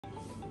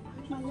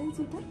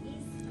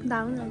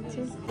দারুণ লাগছে।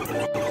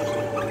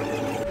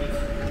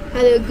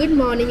 Hello, good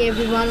morning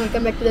everyone,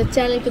 welcome back to the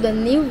channel, to the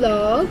new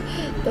blog.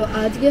 তো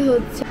আজকে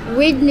হচ্ছে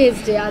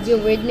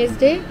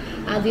ওয়েডনেসডে,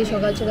 আজকে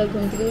সকাল সকাল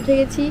ঘুম থেকে উঠে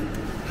গেছি।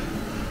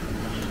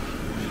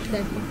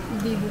 দেখো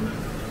দিদি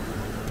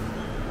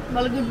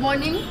বলো গুড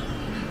মর্নিং।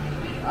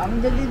 আমি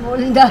যদি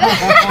বলি না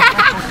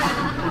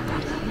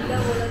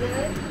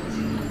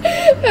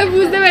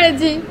বুঝতে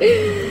পেরেছি।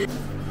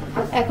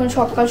 এখন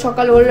সকাল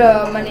সকাল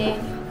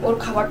ওর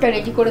খাবারটা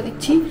রেডি করে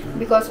দিচ্ছি,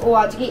 বিকজ ও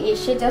আজকে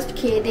এসে জাস্ট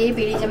খেয়ে দিয়ে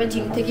বেরিয়ে যাবে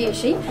জিম থেকে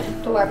এসেই।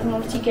 তো এখন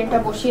ওর চিকেনটা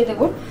বসিয়ে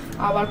দেবো,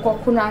 আবার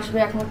কখন আসবে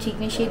এখনও ঠিক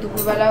নেই, সেই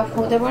দুপুরবেলা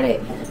হতে পারে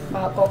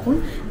বা কখন,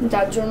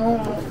 যার জন্য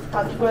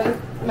তাড়াতাড়ি করে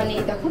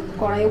দেখো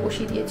কড়াইও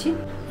বসিয়ে দিয়েছি।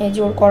 এই যে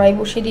ওর কড়াই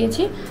বসিয়ে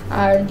দিয়েছি,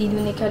 আর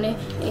দিদুন এখানে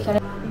এখানে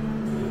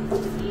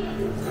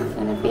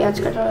পেঁয়াজ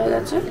কাটা হয়ে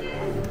গেছে,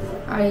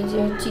 আর এই যে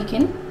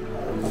চিকেন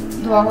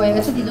ধোয়া হয়ে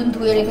গেছে, দিদুন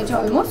ধুয়ে রেখেছে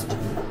অলমোস্ট।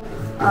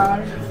 আর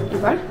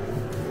এবার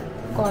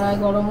কড়াই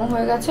গরমও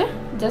হয়ে গেছে,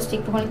 জাস্ট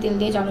একটুখানি তেল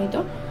দিয়ে, জানোই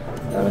তো।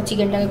 এবার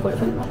চিকেনটাকে করে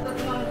ফেলবো।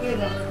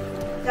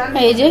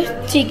 এই যে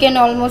চিকেন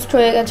অলমোস্ট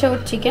হয়ে গেছে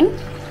ওর চিকেন।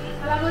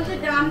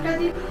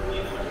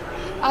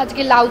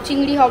 আজকে লাউ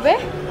চিংড়ি হবে,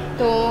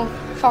 তো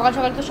সকাল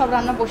সকাল তো সব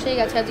রান্না বসেই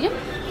গেছে আজকে।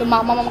 তো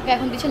মামাকে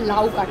এখন দিচ্ছে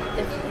লাউ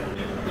কাটতে।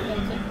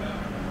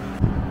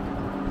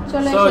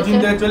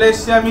 চলে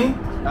এসেছি আমি,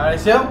 আর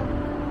এসেও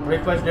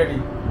ব্রেকফাস্ট রেডি,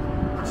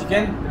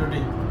 চিকেন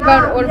রুটি।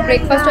 এবার ওর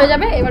ব্রেকফাস্ট হয়ে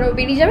যাবে, এবার ও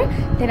বেরিয়ে যাবে,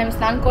 দেন আমি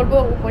স্নান করবো,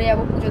 উপরে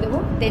যাবো, পুজো দেবো,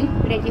 দেন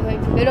রেডি হয়ে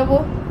বেরোবো।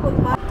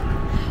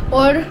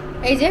 ওর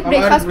এই যে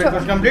ব্রেকফাস্ট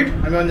কমপ্লিট,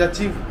 আমি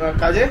যাচ্ছি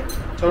কাজে।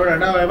 চলো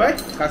টাটা, বাই বাই।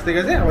 কাজ থেকে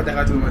এসে আবার দেখা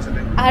হচ্ছে তোমার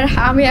সাথে। আর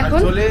আমি এখন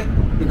চলে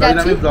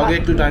আমি ব্লগে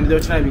একটু টাইম দিতে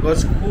পারছি না, বিকজ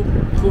খুব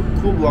খুব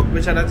খুব ওয়ার্ক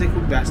প্রেশার আছে,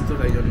 খুব ব্যস্ত,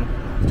 তাই জন্য।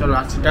 চলো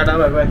আসছি, টাটা,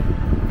 বাই বাই।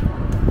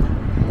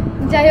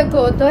 যাই হোক,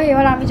 তো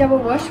এবার আমি যাবো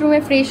ওয়াশরুমে,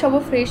 ফ্রেশ হবো,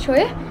 ফ্রেশ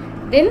হয়ে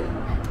দেন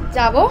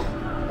যাবো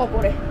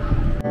ওপরে।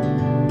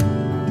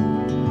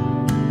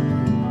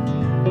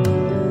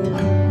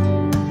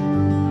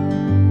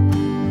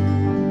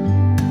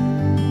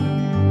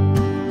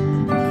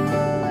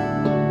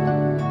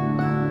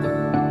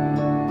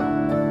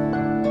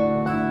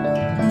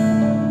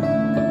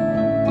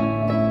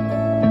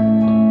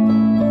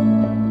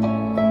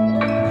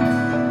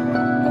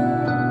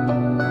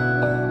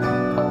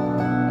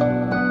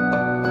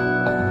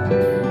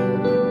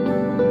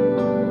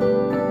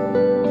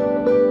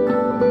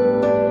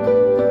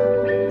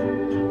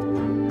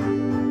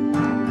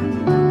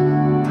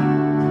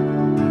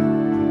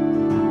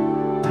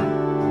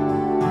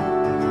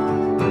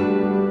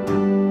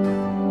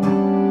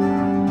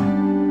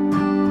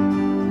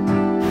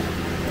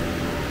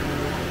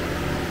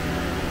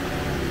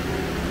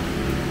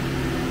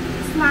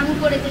 স্নান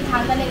করে যে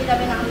ঠান্ডা লেগে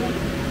যাবে, না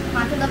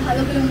মাথাটা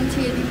ভালো করে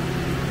মুছিয়ে দিই,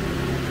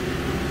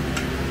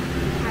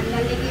 ঠান্ডা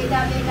লেগে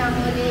যাবে না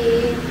হলে।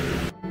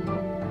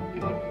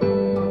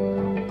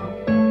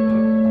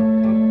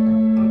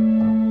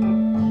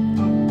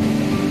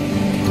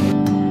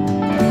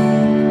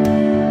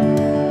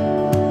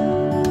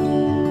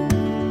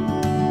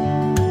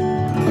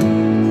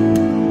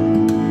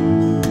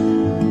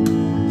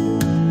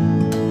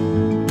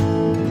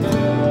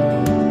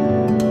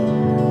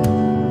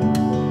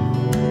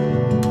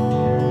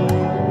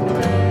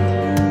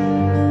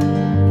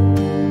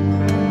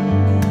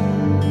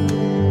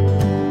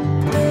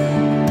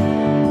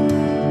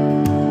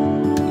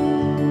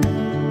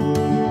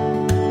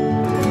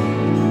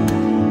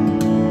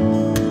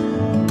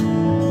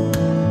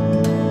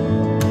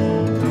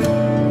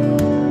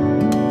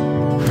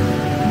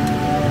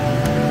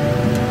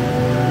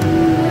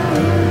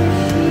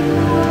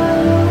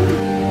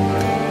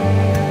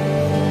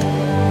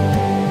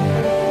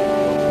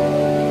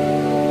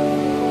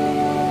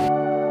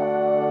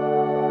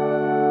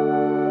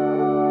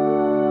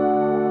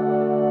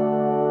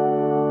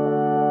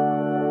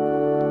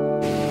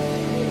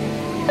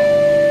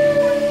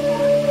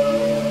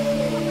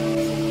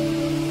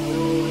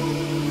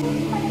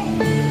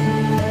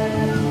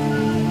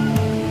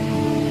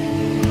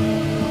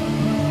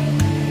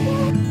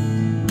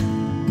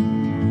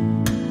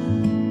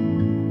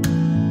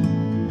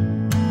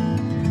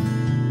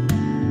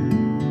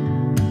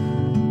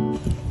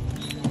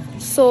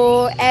 সো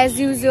অ্যাজ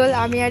ইউজুয়াল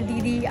আমি আর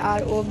দিদি আর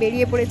ও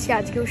বেরিয়ে পড়েছি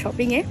আজকেও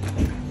শপিংয়ে।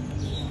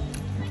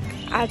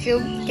 আজকেও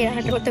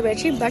কেনাকাটা করতে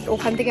পেরেছি, বাট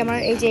ওখান থেকে আমার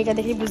এই যে এটা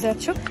দেখে বুঝতে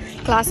পারছো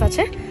ক্লাস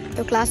আছে,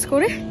 তো ক্লাস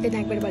করে দেন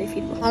একবার বাড়ি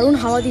ফিরবো। দারুণ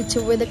হাওয়া দিচ্ছে,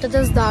 ওয়েদারটা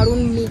জাস্ট দারুণ।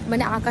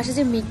 মেঘ আকাশে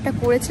যে মেঘটা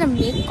করেছে না,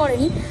 মেঘ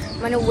করেনি,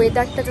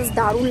 ওয়েদারটা জাস্ট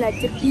দারুণ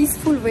লাগছে,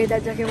 পিসফুল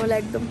ওয়েদার যাকে বলে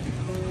একদম।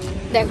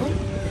 দেখো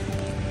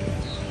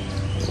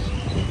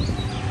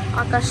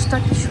আকাশটা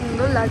কি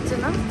সুন্দর লাগছে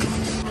না।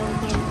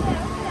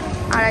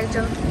 আর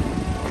একজন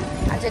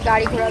আচ্ছা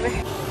গাড়ি ঘোরাবে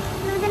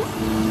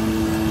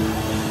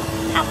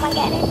আমার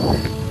গ্যারেজ।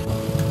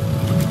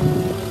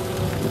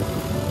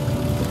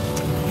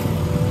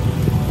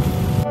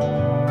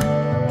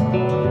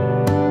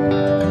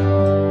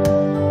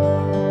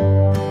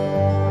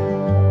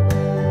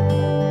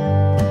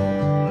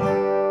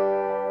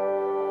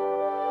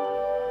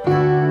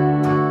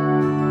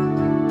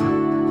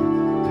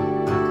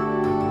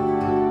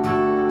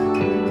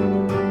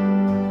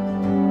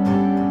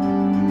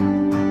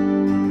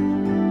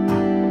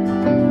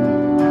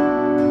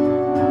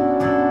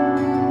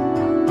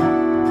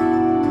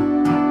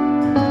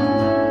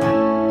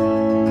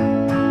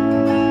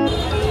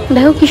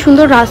 দেখো কি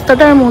সুন্দর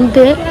রাস্তাটার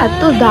মধ্যে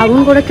এত দারুণ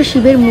করে একটা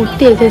শিবের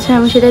মূর্তি এঁকেছে,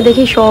 আমি সেটা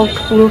দেখে শখ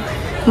পুরো।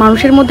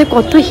 মানুষের মধ্যে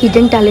কত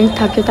হিডেন ট্যালেন্ট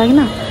থাকে তাই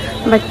না,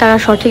 বাট তারা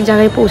সঠিক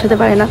জায়গায় পৌঁছাতে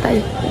পারে না, তাই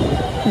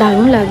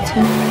দারুণ লাগছে।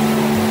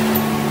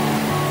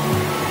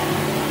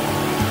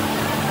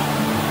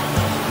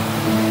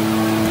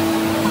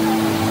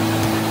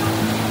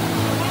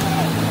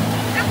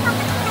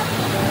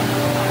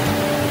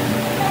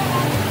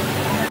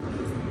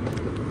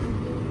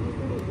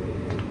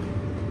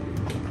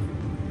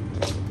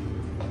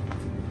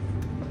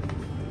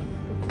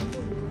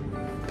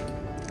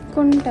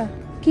 কোনটা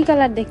কি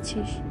কালার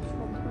দেখছিস?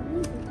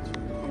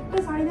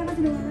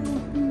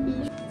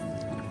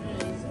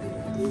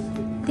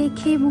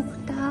 দেখে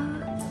মুখটা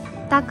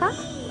তাকা,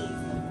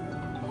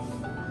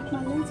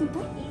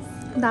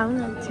 দারুণ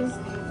লাগছে।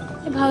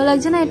 ভালো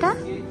লাগছে না এটা?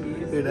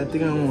 এটার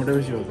থেকে আমার ওটা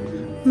বেশি ভালো।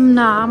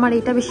 না, আমার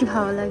এটা বেশি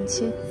ভালো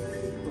লাগছে।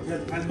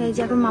 এই যে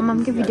এখন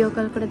মামামকে ভিডিও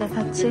কল করে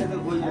দেখাচ্ছে।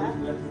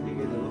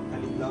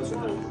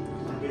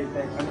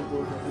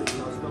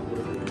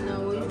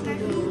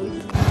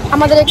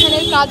 আমাদের এখানে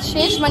কাজ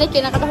শেষ, মানে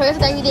কেনাকাটা হয়ে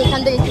গেছে, তাই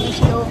এখান থেকে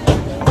কিনেছিল।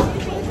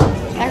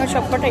 এখন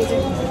সবকটা এই যে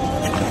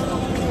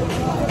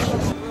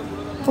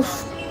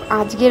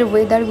আজকের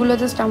ওয়েদারগুলো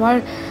জাস্ট আমার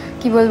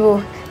কি বলবো,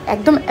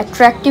 একদম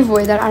অ্যাট্রাকটিভ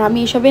ওয়েদার। আর আমি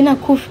এসবে না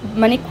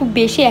খুব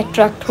বেশি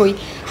অ্যাট্রাক্ট হই,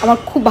 আমার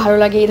খুব ভালো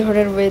লাগে এই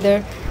ধরনের ওয়েদার।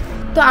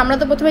 তো আমরা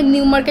তো প্রথমে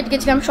নিউ মার্কেট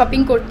গেছিলাম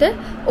শপিং করতে,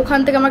 ওখান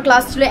থেকে আমার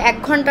ক্লাস ছিল 1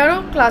 ঘন্টারও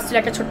ক্লাস ছিল,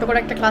 একটা ছোট্ট করে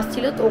একটা ক্লাস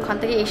ছিল। তো ওখান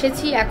থেকে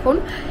এসেছি, এখন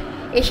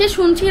এসে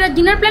শুনছি এরা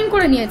ডিনার প্ল্যান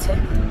করে নিয়েছে,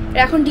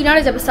 এরা এখন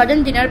ডিনারে যাবে, সাডেন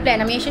ডিনার প্ল্যান।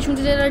 আমি এসে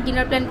শুনছি যে এরা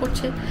ডিনার প্ল্যান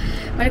করছে,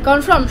 মানে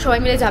কনফার্ম সবাই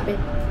মিলে যাবে।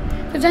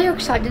 তো যাই হোক,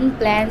 সাডেন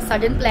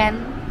প্ল্যান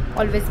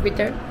অলওয়েজ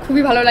বেটার,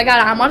 খুবই ভালো লাগে।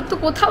 আর আমার তো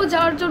কোথাও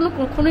যাওয়ার জন্য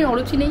কখনোই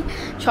অরুচি নেই,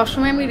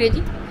 সবসময় আমি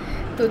রেডি।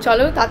 তো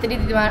চলো তাড়াতাড়ি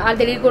আর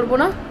দেরি করবো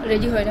না,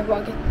 রেডি হয়ে নেবো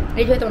আগে।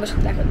 রেডি হয়ে তোমাদের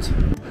সাথে দেখা হচ্ছে।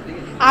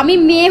 আমি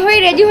মেয়ে হয়ে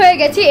রেডি হয়ে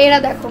গেছি, এরা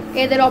দেখো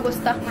এদের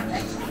অবস্থা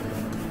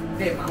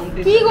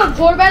কি গো,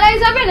 ভোরবেলায়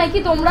যাবে নাকি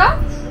তোমরা?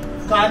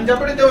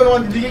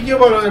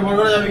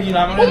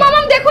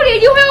 মামাম দেখো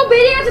রেডি হয়েও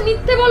বেরিয়ে গেছে,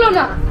 মিথ্যে বলো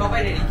না।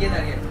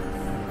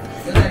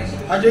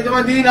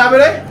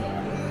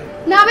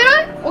 না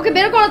বেরোয়, ওকে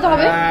বের করাতে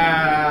হবে।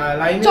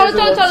 চলো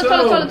চলো চলো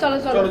চলো চলো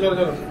চলো চলো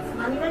চলো।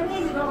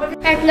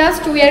 At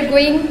last we are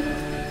going.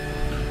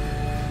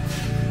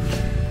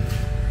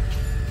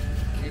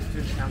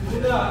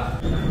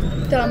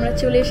 তো আমরা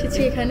চলে এসেছি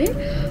এখানে,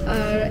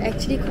 আর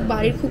অ্যাকচুয়ালি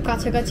বাড়ির খুব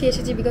কাছাকাছি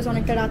এসেছি, বিকজ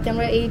অনেকটা রাতে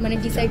আমরা এই মানে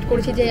ডিসাইড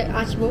করেছি যে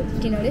আসবো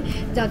ডিনারে,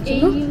 যার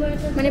জন্য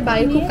মানে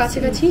বাড়ির খুব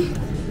কাছাকাছি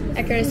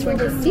একটা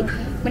রেস্টুরেন্ট এসেছি,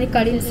 মানে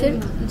কারিলসের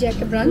যে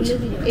একটা ব্রাঞ্চ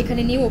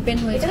এখানে নিউ ওপেন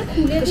হয়েছে,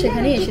 তো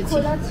সেখানে এসেছি।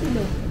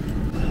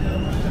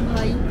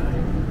 ভাই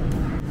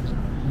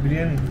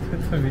বিরিয়ানি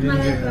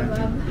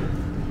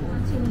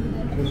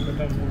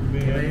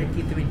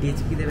কি তুমি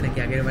ডেচকি দেবে নাকি?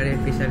 আগের বারে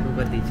প্রেসার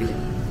কুকার দিয়েছিলে।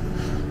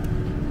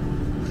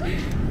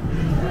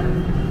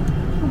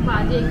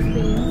 বাজে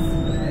এক্সপেরিয়েন্স,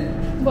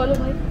 বলো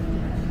ভাই।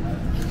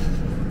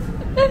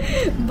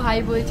 ভাই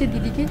বলছে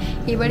দিদিকে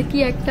এবার কি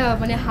একটা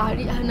মানে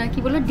হাড়ি না কি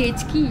বলো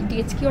ডেচকি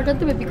অর্ডার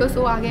দেবে, বিকজ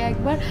ও আগে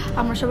একবার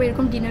আমরা সবাই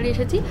এরকম ডিনারে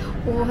এসেছি,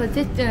 ও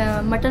হচ্ছে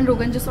মাটন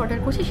রোগান জোস অর্ডার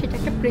করছে, সেটা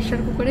একটা প্রেশার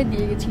কুকারে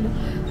দিয়ে গেছিলো।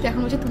 তো এখন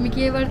বলছে তুমি কি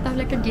এবার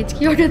তাহলে একটা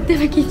ডেচকি অর্ডার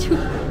দেবে কিছু।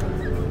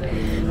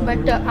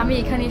 বাট আমি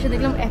এখানে এসে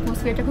দেখলাম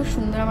অ্যাটমসফিয়ারটা খুব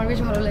সুন্দর, আমার বেশ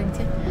ভালো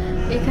লাগছে।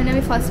 এখানে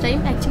আমি ফার্স্ট টাইম,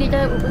 অ্যাকচুয়ালি এটা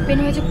ওপেন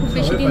হয়েছে খুব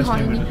বেশি দিন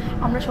হয়নি,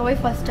 আমরা সবাই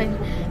ফার্স্ট টাইম,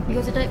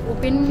 বিকজ এটা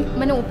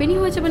ওপেনই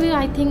হয়েছে মানে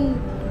আই থিঙ্ক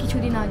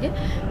কিছুদিন আগে।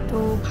 তো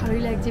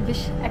ভালোই লাগছে,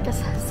 বেশ একটা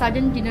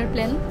সাডেন ডিনার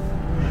প্ল্যান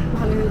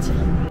ভালো হয়েছে।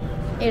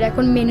 এর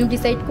এখন মেনু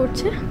ডিসাইড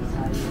করছে,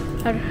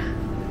 আর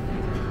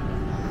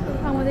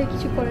আমাদের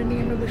কিছু করার নেই,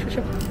 আমরা বসে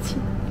বসে খাচ্ছি।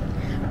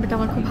 বাট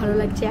আমার খুব ভালো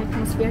লাগছে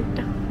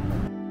অ্যাটমসফিয়ারটা।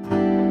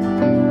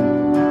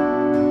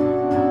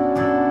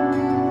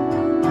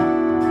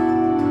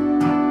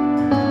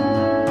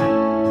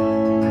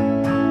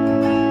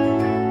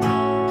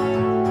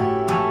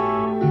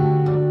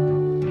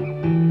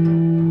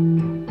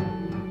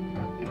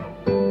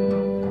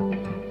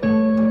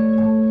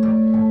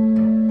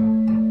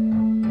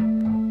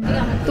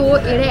 তো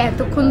এরা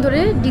এতক্ষণ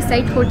ধরে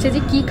ডিসাইড করছে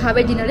যে কি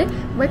খাবে ডিনারে,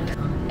 বাট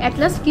অ্যাট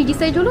লাস্ট কি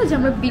ডিসাইড হলো যে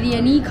আমরা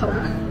বিরিয়ানিই খাবো।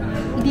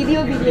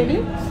 দিদিও বিরিয়ানি,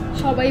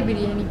 সবাই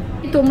বিরিয়ানি।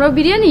 তোমরাও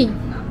বিরিয়ানি?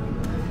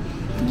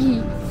 ঘি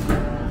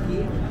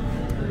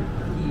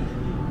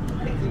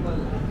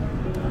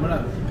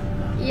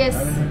ইয়েস,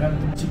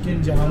 চিকেন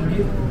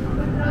জাহাঙ্গীর,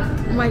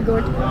 মাই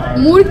গড,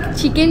 মুর্গ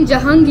চিকেন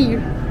জাহাঙ্গীর।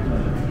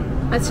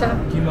 আচ্ছা,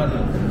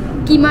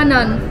 কিমা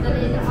নান।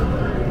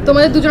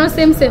 তোমাদের দুজনের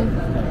সেম সেম।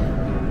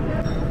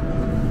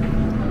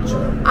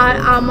 আর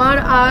আমার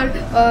আর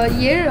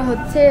ইয়ের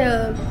হচ্ছে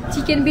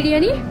চিকেন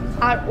বিরিয়ানি,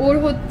 আর ওর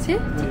হচ্ছে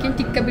chicken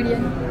tikka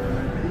biryani.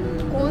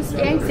 Coast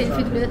and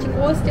selfie তুলে যাচ্ছে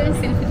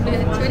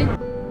মানে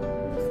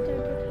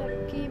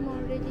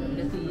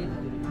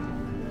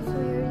So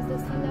here is the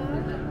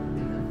salad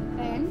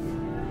and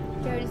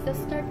here is the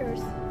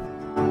starters.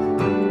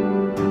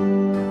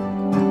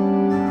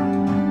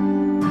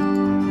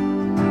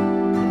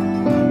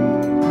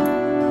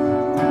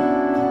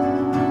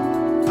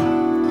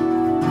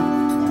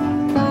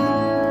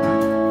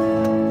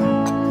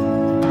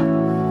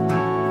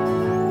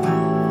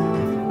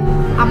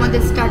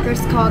 আমাদের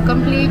স্টার্টার্স খাওয়া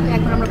কমপ্লিট।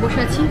 এখন আমরা বসে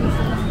আছি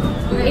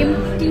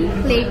এমটি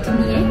প্লেট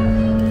নিয়ে,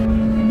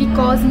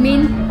 because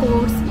main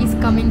course is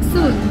coming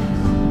soon.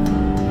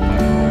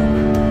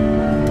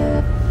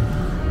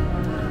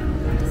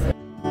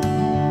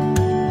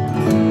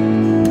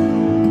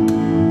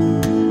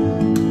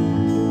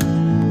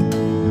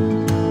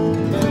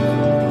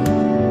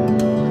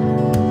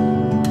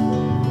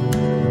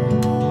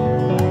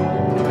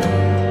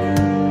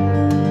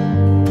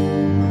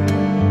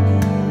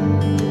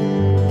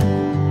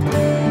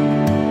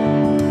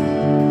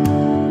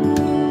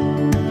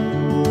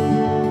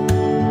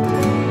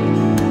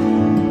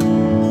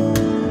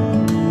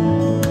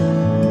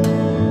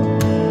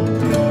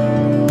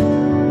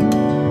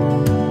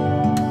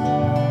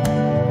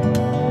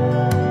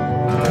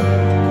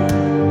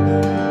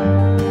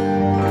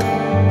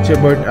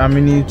 But আমি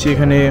নিয়েছি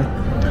এখানে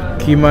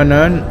কিমা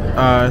নান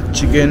আর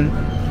চিকেন,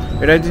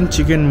 এটা একদিন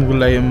চিকেন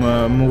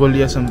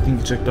মুগলিয়া সামথিং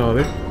কিছু একটা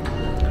হবে।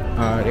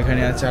 আর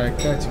এখানে আছে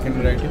আরেকটা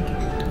চিকেনের আইটেম,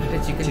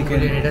 চিকেন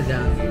এটা যা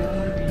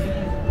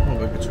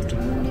হবে কিছুটা।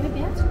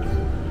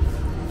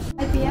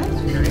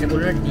 এটা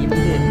বললো না ডিম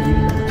দিয়ে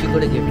কি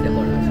করে গ্রেভিটা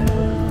করা আছে।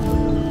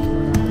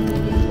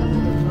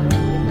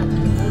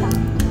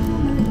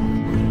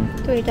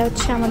 তো এটা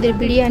হচ্ছে আমাদের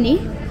বিরিয়ানি,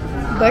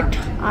 বাট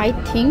আই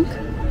থিঙ্ক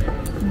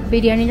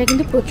বিরিয়ানিটা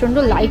কিন্তু প্রচণ্ড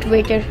লাইট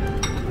ওয়েটের।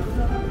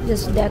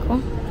 জাস্ট দেখো,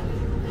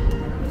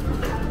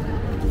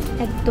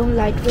 একদম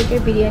লাইট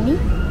ওয়েটের বিরিয়ানি।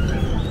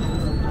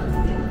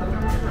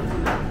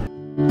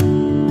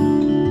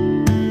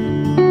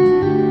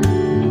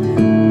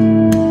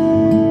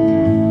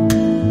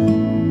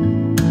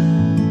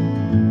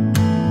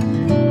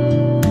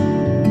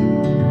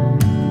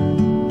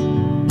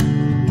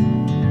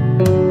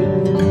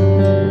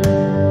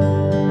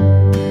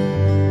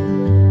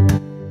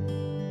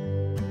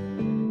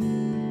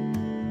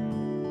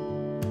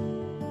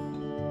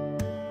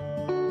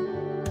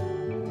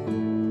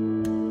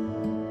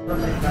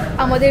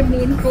 আমাদের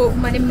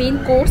মেন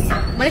কোর্স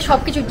মানে সব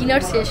কিছু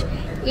ডিনার শেষ।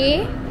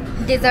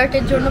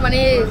 ডেজার্টের জন্য মানে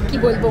কি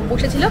বলবো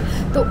বসেছিল।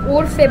 তো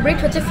ওর ফেভারিট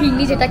হচ্ছে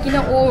ফিরনি, যেটা কিনা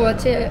ও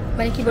হচ্ছে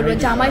মানে কি বলবো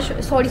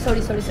সরি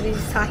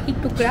শাহি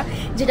টুকরা,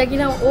 যেটা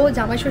কিনা ও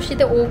জামাই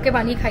ষষ্ঠীতে ওকে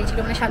বানিয়ে খাইছিল,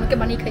 মানে শানুকে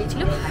বানিয়ে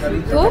খাইছিল।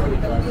 তো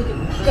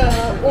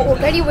ও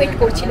ওটারই ওয়েট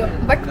করছিল,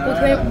 বাট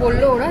প্রথমে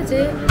বললো ওরা যে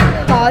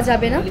পাওয়া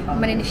যাবে না,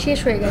 মানে শেষ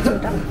হয়ে গেছে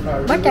ওটা।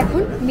 বাট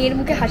এখন মেয়ের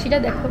মুখে হাসিটা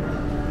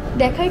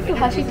দেখা একটু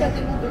হাসিটা,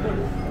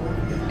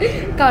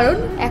 কারণ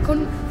এখন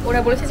ওরা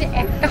বলেছে যে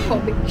একটা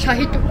হবে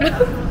শাহি টুকরা,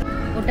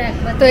 ওটা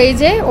একবার। তো এই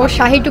যে ওর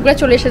শাহি টুকরা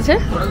চলে এসেছে,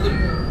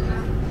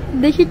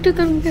 দেখি একটু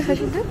তোর মুখে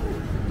হাসিটা।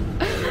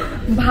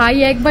 ভাই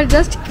একবার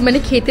জাস্ট মানে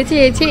খেতে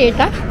চেয়েছে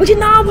এটা, বলছি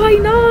না ভাই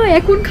না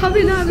এখন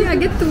খাবে না, আমি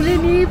আগে তুলে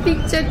নিই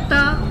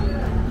পিকচারটা।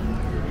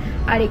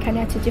 আর এখানে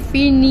আছে যে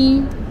ফিরনি,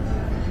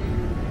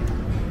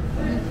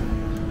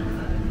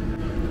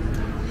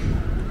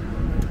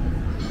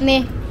 নে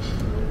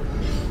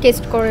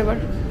টেস্ট করো এবার।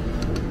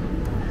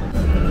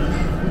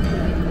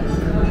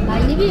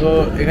 তো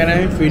এখানে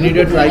আমি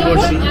ফিরনিটা ট্রাই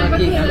করছি,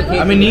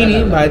 আমি নিইনি,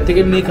 বাইরে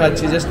থেকে নিয়ে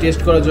খাচ্ছি জাস্ট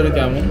টেস্ট করার জন্য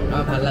কেমন।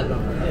 আমার ভালো লাগলো।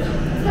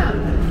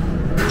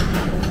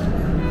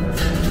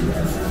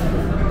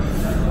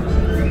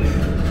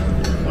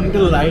 অনেকটা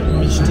লাইট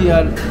মিষ্টি,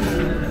 আর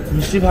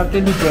মিষ্টি ভাগটা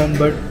একটু কম,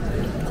 বাট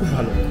খুব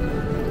ভালো।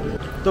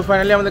 তো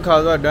ফাইনালি আমাদের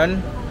খাওয়া দাওয়া ডান,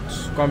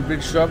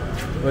 কমপ্লিট সব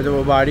হয়ে যাবো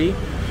বাড়ি।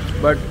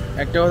 বাট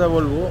একটা কথা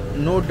বলবো,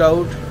 নো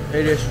ডাউট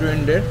এই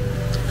রেস্টুরেন্টের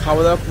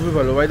খাওয়া দাওয়া খুবই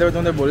ভালো। বাই দ্য ওয়ে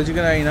তোমাদের বলেছি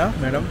কিনা জানি না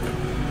ম্যাডাম,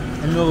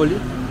 আমিও বলি,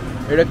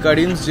 এটা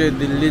করিমস যে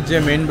দিল্লির যে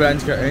মেন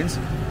ব্রাঞ্চ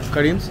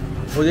করিমস,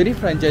 ওদেরই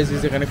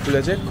ফ্র্যাঞ্চাইজিস এখানে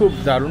খুলেছে। খুব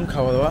দারুণ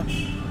খাওয়া দাওয়া,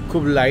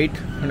 খুব লাইট,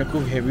 মানে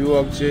খুব হেভি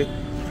ওয়ার্ক, যে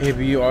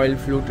হেভি অয়েল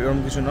ফ্লুট এরকম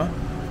কিছু না,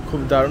 খুব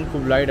দারুণ,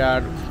 খুব লাইট,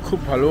 আর খুব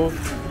ভালো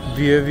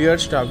বিহেভিয়ার,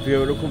 স্টাফ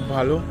বিহেভিয়ারও খুব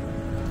ভালো।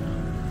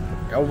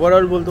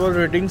 ওভারঅল বলতে পারো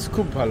রেটিংস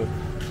খুব ভালো।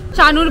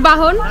 চানুর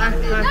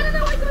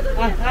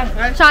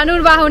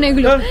বাহন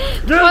এগুলো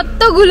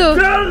কতগুলো।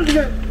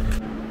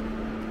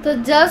 তো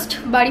জাস্ট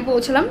বাড়ি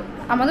পৌঁছলাম,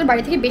 আমাদের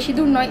বাড়ি থেকে বেশি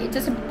দূর নয়,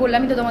 জাস্ট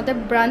বললামই তো তোমাদের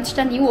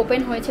ব্রাঞ্চটা নিউ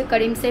ওপেন হয়েছে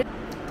করিমসের।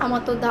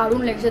 আমার তো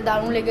দারুণ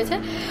লেগেছে।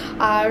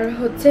 আর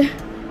হচ্ছে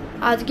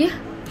আজকে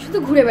শুধু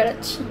ঘুরে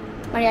বেড়াচ্ছি,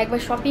 মানে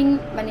একবার শপিং,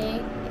 মানে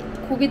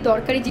খুবই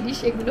দরকারি জিনিস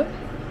এগুলো।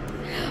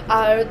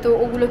 আর তো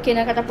ওগুলো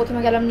কেনাকাটা, প্রথমে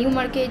গেলাম নিউ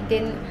মার্কেট,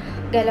 দেন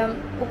গেলাম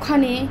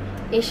ওখানে,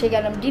 এসে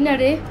গেলাম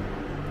ডিনারে,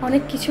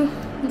 অনেক কিছু,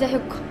 যাই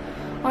হোক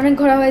অনেক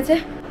ঘোরা হয়েছে।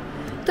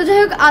 তো যাই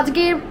হোক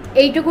আজকে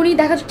এইটুকুনি,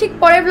 দেখা যাচ্ছে ঠিক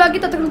পরের ব্লগে।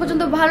 ততক্ষণ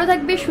পর্যন্ত ভালো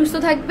থাকবে, সুস্থ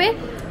থাকবে,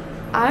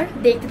 আর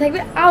দেখতে থাকবে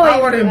আওয়ার।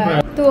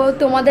 তো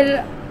তোমাদের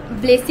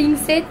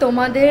ব্লেসিংসে,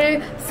 তোমাদের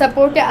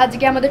সাপোর্টে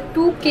আজকে আমাদের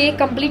 2K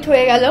কমপ্লিট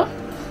হয়ে গেল।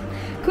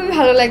 খুবই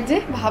ভালো লাগছে,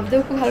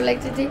 ভাবতেও খুব ভালো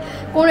লাগছে যে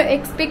কোনো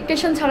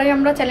এক্সপেকটেশন ছাড়াই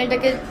আমরা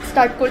চ্যানেলটাকে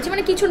স্টার্ট করেছি,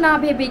 মানে কিছু না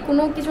ভেবেই,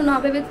 কোনো কিছু না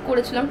ভেবে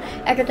করেছিলাম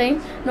একটা টাইম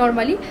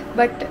নর্মালি।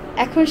 বাট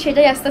এখন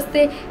সেটাই আস্তে আস্তে,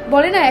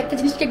 বলে না একটা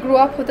জিনিসকে গ্রো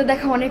আপ হতে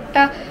দেখা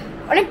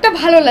অনেকটা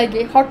ভালো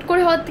লাগে। হট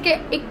করে হওয়ার থেকে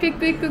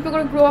একটু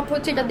করে গ্রো আপ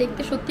হচ্ছে, এটা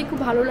দেখতে সত্যি খুব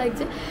ভালো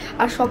লাগছে।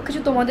 আর সব কিছু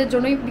তোমাদের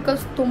জন্যই, বিকজ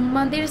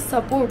তোমাদের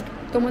সাপোর্ট,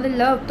 তোমাদের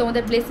লাভ,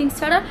 তোমাদের ব্লেসিংস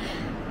ছাড়া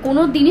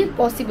কোনো দিনই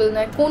পসিবল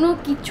নয়, কোনো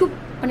কিছু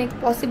অনেক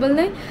পসিবল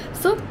নয়।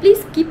 So please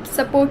keep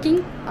supporting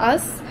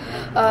us,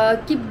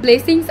 keep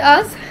blessings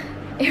us,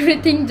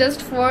 everything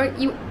just for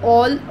you,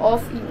 all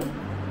of you.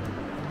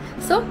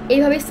 So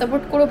এইভাবে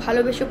সাপোর্ট করো,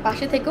 ভালোবেসো,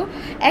 পাশে থেকো,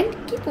 and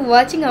keep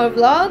watching hour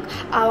blog,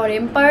 hour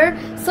empire.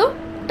 So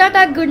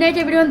tata, good night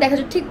everyone, দেখা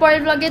যাচ্ছে ঠিক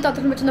পরের ব্লগে।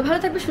 ততক্ষণ পর্যন্ত ভালো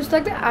থাকবে, সুস্থ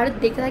থাকবে, আর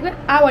দেখতে থাকবে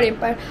আওয়ার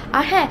এম্পায়ার।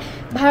 আর হ্যাঁ,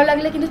 ভালো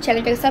লাগলে কিন্তু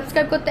চ্যানেলটাকে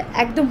সাবস্ক্রাইব করতে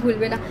একদম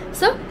ভুলবে না।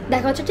 সো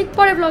দেখা হচ্ছে ঠিক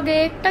পরের ব্লগে,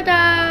 টাটা।